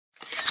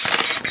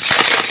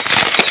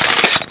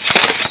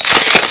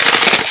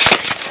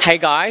Hey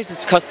guys,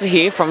 it's Costa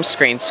here from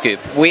Screen Scoop.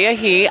 We are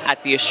here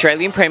at the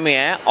Australian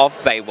premiere of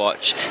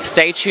Baywatch.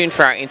 Stay tuned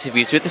for our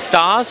interviews with the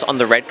stars on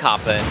the red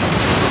carpet.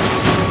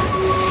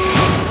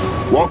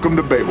 Welcome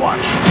to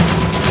Baywatch.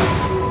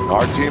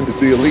 Our team is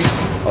the elite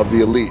of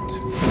the elite.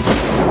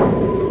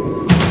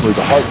 We're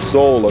the heart and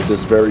soul of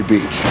this very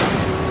beach.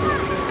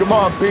 Come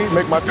on, Pete,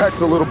 make my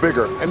pecs a little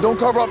bigger. And don't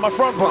cover up my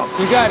front bump.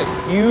 You got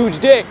it. Huge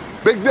dick.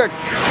 Big dick.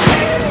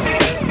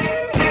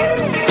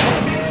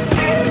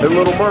 Hey,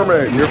 Little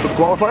Mermaid, you here for the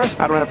qualifiers?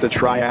 I don't have to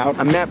try out.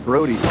 I'm Matt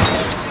Brody.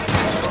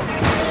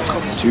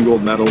 2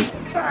 gold medals.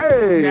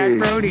 Hey!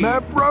 Matt Brody.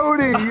 Matt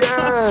Brody,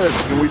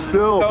 yes! And we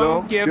still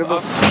don't give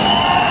up.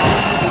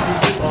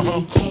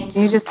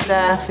 Can you just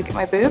look at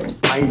my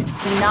boobs?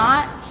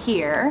 Not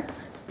here.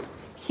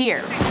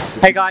 Here.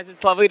 Hey guys,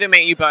 it's lovely to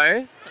meet you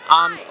both.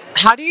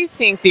 How do you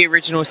think the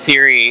original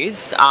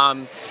series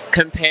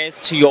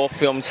compares to your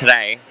film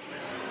today?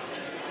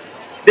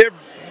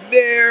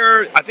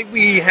 I think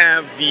we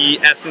have the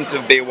essence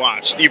of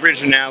Baywatch, the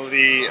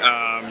originality,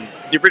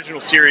 the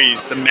original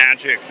series, the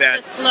magic,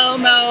 that the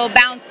slow-mo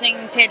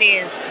bouncing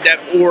titties, that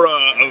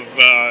aura of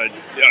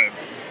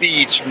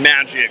beach,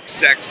 magic,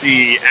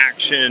 sexy,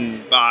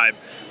 action vibe.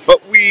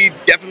 But we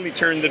definitely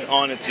turned it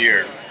on its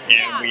ear,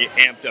 and we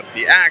amped up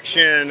the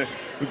action.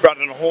 We brought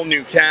in a whole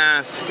new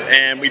cast,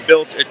 and we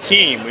built a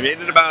team. We made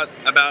it about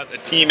a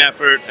team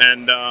effort,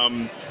 and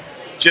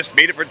just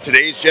made it for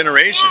today's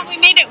generation. Yeah, we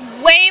made it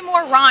way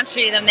more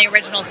raunchy than the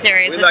original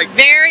series. It's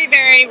very,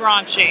 very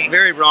raunchy.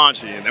 Very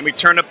raunchy. And then we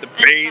turned up the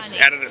bass,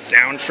 added a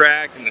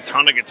soundtrack and a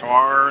ton of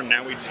guitar, and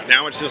now it's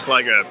just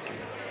like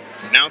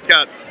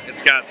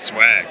it's got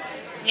swag.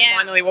 Yeah.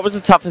 Finally, what was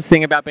the toughest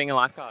thing about being a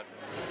lifeguard?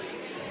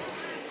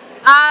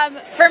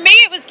 For me,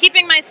 it was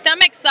keeping my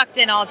stomach sucked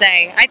in all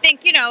day. I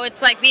think,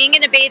 it's like being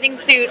in a bathing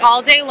suit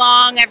all day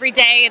long, every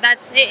day.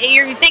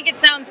 You think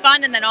it sounds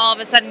fun, and then all of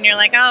a sudden you're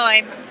like, oh,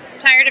 I'm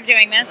tired of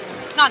doing this.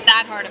 It's not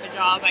that hard of a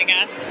job, I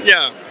guess.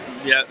 Yeah,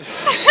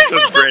 that's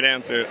a great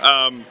answer.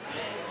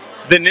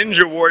 The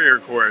Ninja Warrior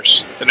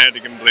course that I had to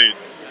complete.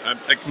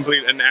 I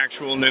complete an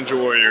actual Ninja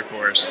Warrior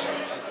course.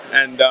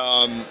 And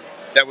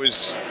that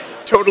was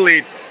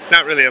totally, it's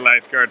not really a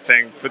lifeguard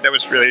thing, but that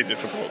was really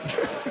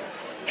difficult.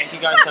 Thank you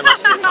guys so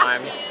much for your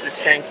time.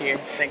 Thank you.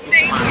 Thank you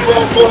so much.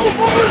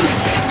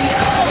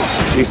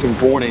 Jason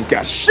Bourne ain't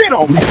got shit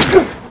on me.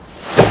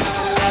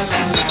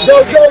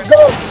 Go, go,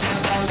 go!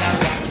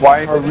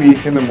 Why are we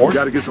in the We morgue?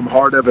 gotta get some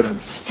hard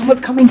evidence.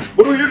 Someone's coming.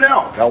 What do we do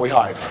now? Now we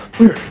hide.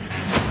 Where?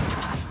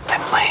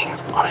 I'm laying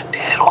on a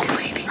dead old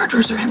lady. Our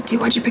drawers are empty.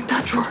 Why'd you pick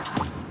that drawer?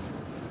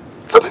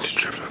 Something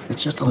distributor.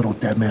 It's just a little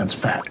dead man's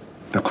fat.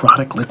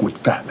 Necrotic liquid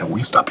fat. Now will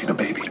you stop being a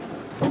baby?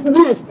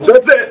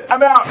 That's it.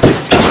 I'm out.